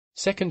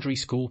Secondary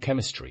School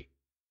Chemistry.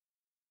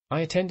 I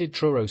attended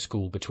Truro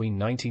School between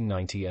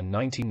 1990 and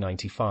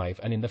 1995,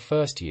 and in the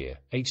first year,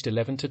 aged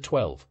 11 to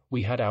 12,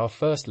 we had our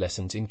first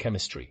lessons in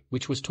chemistry,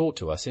 which was taught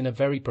to us in a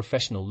very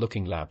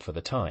professional-looking lab for the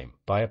time,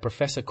 by a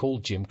professor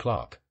called Jim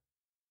Clark.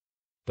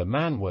 The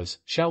man was,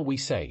 shall we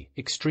say,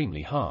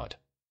 extremely hard.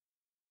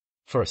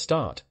 For a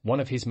start, one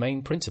of his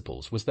main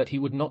principles was that he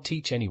would not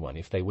teach anyone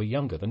if they were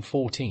younger than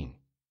 14.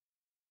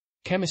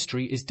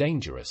 Chemistry is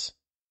dangerous.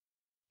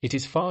 It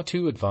is far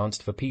too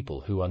advanced for people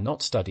who are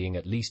not studying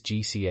at least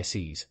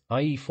GCSEs,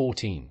 i.e.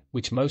 14,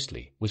 which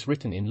mostly was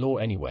written in law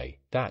anyway,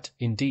 that,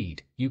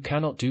 indeed, you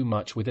cannot do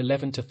much with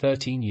 11 to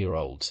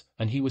 13-year-olds,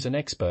 and he was an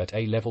expert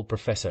A-level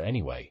professor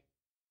anyway.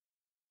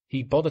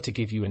 He'd bother to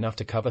give you enough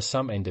to cover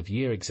some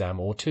end-of-year exam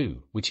or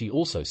two, which he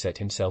also set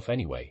himself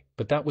anyway,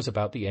 but that was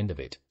about the end of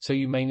it, so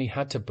you mainly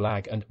had to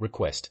blag and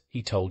request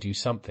he told you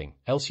something,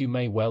 else you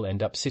may well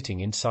end up sitting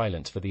in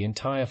silence for the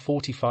entire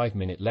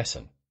 45-minute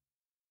lesson.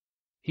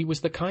 He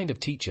was the kind of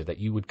teacher that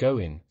you would go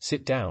in,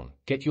 sit down,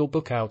 get your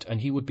book out,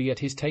 and he would be at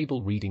his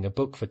table reading a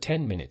book for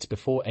 10 minutes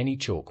before any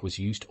chalk was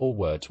used or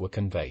words were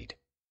conveyed.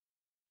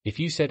 If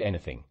you said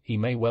anything, he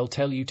may well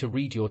tell you to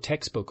read your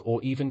textbook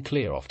or even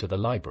clear off to the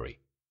library.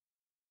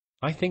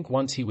 I think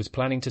once he was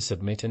planning to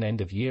submit an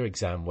end-of-year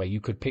exam where you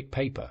could pick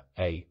paper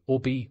A or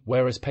B,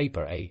 whereas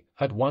paper A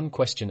had one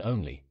question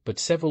only, but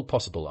several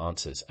possible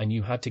answers, and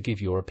you had to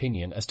give your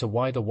opinion as to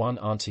why the one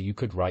answer you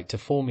could write to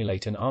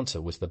formulate an answer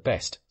was the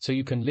best, so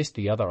you can list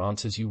the other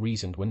answers you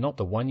reasoned were not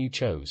the one you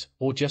chose,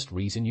 or just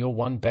reason your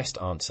one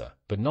best answer,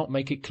 but not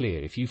make it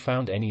clear if you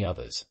found any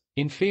others,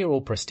 in fear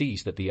or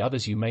prestige that the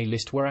others you may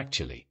list were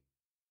actually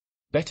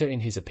better in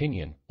his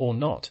opinion, or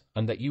not,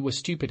 and that you were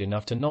stupid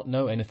enough to not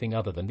know anything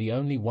other than the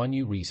only one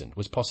you reasoned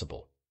was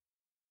possible.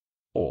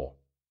 Or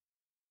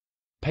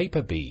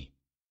Paper B.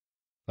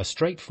 A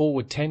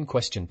straightforward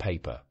 10-question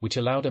paper, which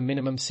allowed a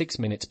minimum 6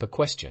 minutes per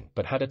question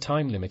but had a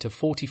time limit of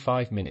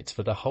 45 minutes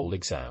for the whole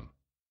exam.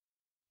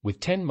 With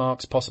 10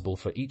 marks possible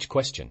for each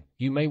question,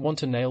 you may want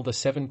to nail the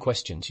 7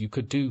 questions you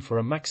could do for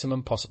a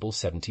maximum possible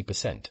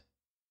 70%.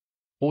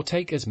 Or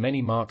take as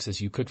many marks as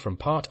you could from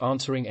part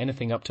answering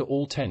anything up to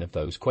all 10 of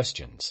those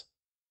questions.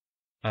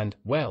 And,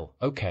 well,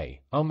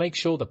 okay, I'll make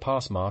sure the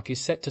pass mark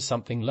is set to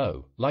something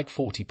low, like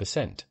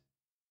 40%.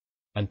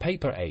 And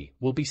paper A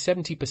will be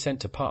 70%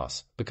 to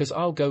pass, because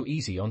I'll go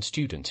easy on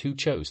students who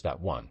chose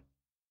that one.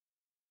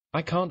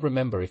 I can't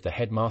remember if the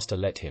headmaster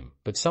let him,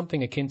 but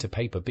something akin to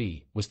paper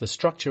B was the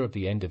structure of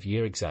the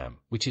end-of-year exam,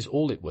 which is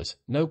all it was,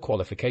 no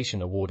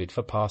qualification awarded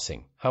for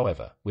passing,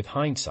 however, with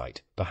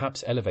hindsight,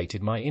 perhaps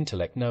elevated my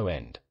intellect no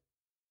end.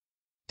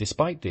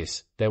 Despite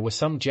this, there were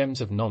some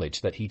gems of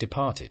knowledge that he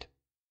departed.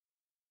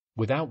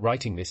 Without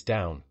writing this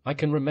down, I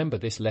can remember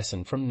this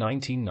lesson from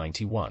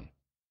 1991.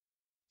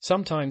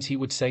 Sometimes he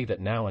would say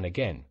that now and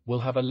again,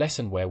 we'll have a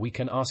lesson where we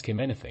can ask him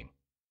anything.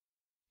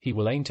 He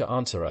will aim to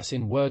answer us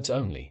in words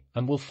only,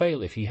 and will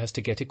fail if he has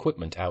to get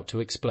equipment out to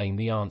explain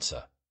the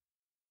answer.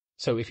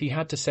 So if he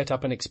had to set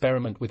up an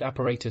experiment with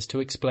apparatus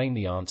to explain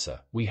the answer,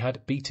 we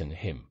had beaten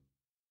him.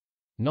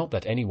 Not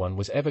that anyone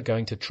was ever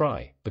going to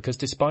try, because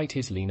despite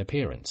his lean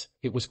appearance,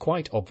 it was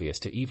quite obvious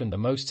to even the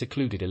most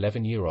secluded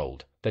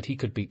 11-year-old that he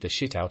could beat the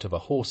shit out of a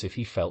horse if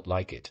he felt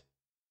like it.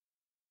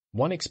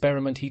 One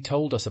experiment he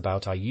told us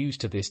about I use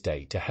to this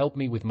day to help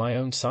me with my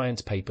own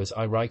science papers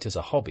I write as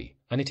a hobby,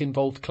 and it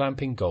involved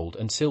clamping gold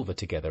and silver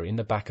together in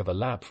the back of a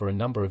lab for a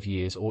number of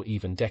years or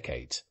even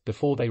decades,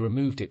 before they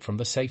removed it from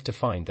the safe to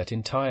find that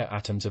entire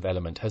atoms of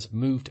element has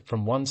moved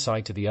from one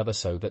side to the other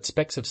so that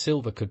specks of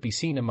silver could be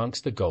seen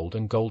amongst the gold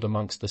and gold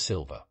amongst the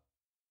silver.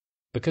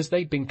 Because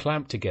they'd been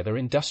clamped together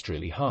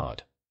industrially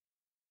hard.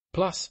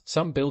 Plus,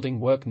 some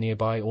building work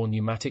nearby or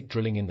pneumatic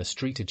drilling in the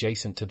street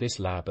adjacent to this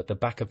lab at the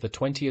back of the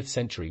 20th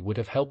century would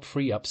have helped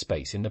free up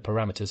space in the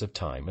parameters of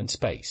time and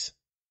space.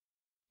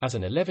 As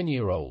an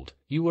 11-year-old,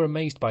 you were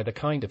amazed by the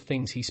kind of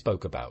things he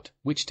spoke about,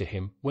 which to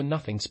him were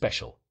nothing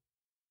special.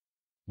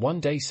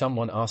 One day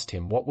someone asked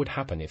him what would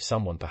happen if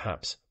someone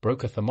perhaps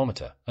broke a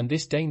thermometer and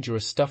this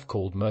dangerous stuff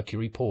called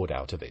mercury poured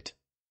out of it.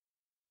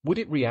 Would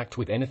it react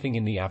with anything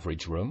in the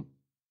average room?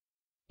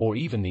 Or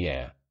even the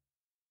air?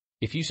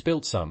 If you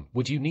spilt some,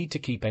 would you need to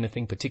keep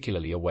anything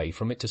particularly away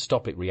from it to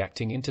stop it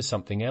reacting into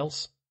something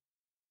else?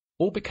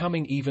 Or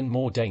becoming even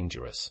more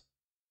dangerous?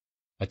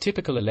 A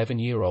typical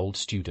 11-year-old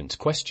student's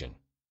question.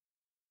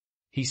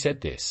 He said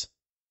this.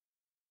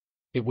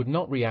 It would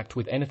not react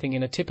with anything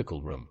in a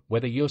typical room,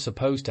 whether you're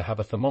supposed to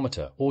have a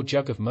thermometer or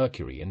jug of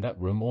mercury in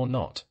that room or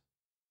not.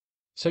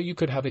 So you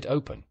could have it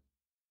open.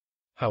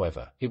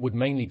 However, it would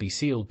mainly be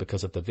sealed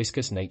because of the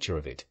viscous nature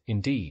of it.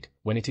 Indeed,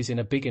 when it is in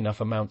a big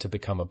enough amount to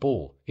become a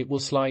ball, it will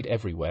slide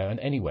everywhere and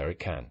anywhere it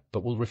can,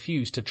 but will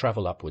refuse to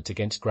travel upwards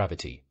against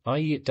gravity,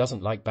 i.e. it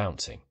doesn't like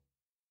bouncing.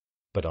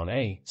 But on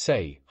a,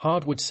 say,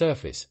 hardwood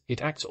surface,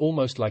 it acts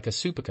almost like a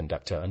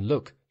superconductor and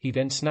look, he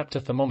then snapped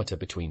a thermometer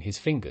between his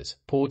fingers,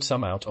 poured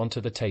some out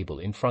onto the table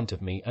in front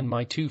of me and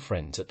my two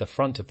friends at the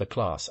front of the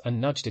class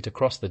and nudged it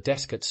across the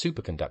desk at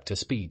superconductor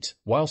speeds,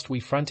 whilst we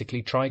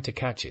frantically tried to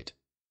catch it.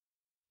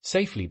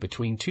 safely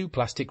between 2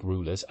 plastic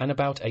rulers and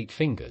about 8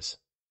 fingers.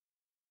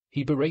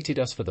 He berated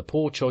us for the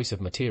poor choice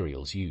of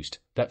materials used,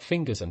 that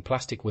fingers and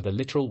plastic were the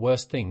literal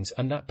worst things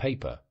and that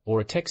paper, or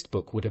a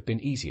textbook would have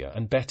been easier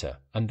and better,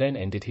 and then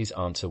ended his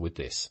answer with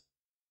this.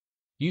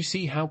 You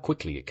see how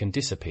quickly it can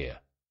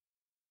disappear.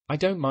 I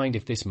don't mind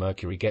if this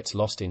mercury gets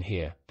lost in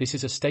here, this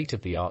is a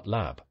state-of-the-art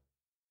lab.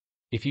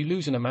 If you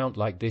lose an amount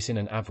like this in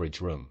an average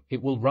room,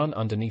 it will run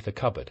underneath a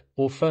cupboard,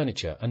 or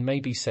furniture and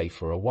may be safe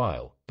for a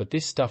while, but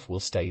this stuff will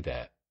stay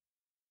there.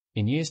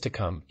 In years to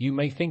come, you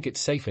may think it's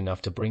safe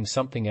enough to bring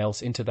something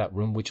else into that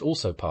room which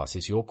also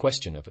passes your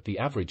question of the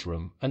average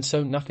room, and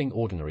so nothing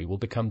ordinary will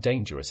become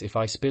dangerous if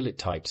I spill it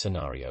type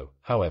scenario.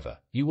 However,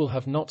 you will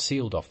have not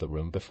sealed off the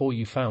room before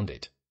you found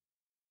it.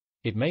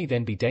 It may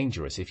then be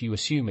dangerous if you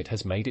assume it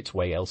has made its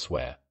way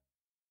elsewhere.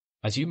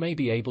 As you may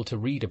be able to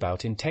read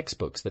about in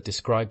textbooks that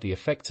describe the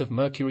effects of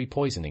mercury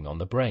poisoning on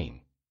the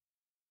brain.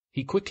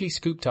 He quickly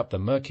scooped up the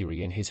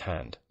mercury in his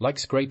hand, like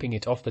scraping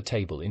it off the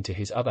table into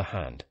his other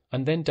hand,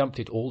 and then dumped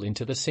it all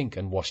into the sink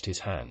and washed his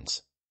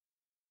hands.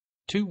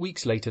 2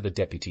 weeks later the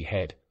deputy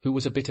head, who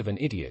was a bit of an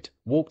idiot,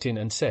 walked in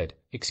and said,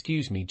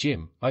 "Excuse me,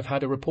 Jim, I've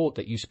had a report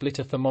that you split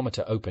a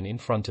thermometer open in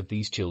front of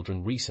these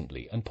children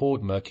recently and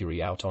poured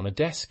mercury out on a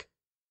desk."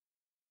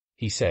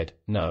 He said,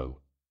 "No."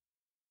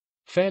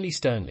 Fairly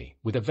sternly,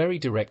 with a very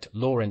direct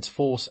Lawrence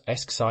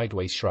Force-esque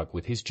sideways shrug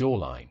with his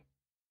jawline.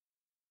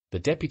 The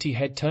deputy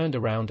head turned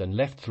around and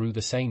left through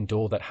the same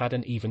door that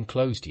hadn't even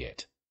closed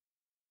yet.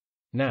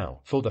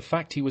 Now, for the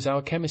fact he was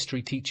our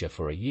chemistry teacher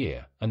for a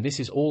year, and this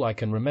is all I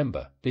can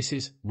remember, this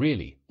is,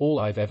 really, all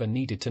I've ever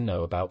needed to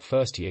know about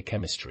first-year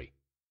chemistry.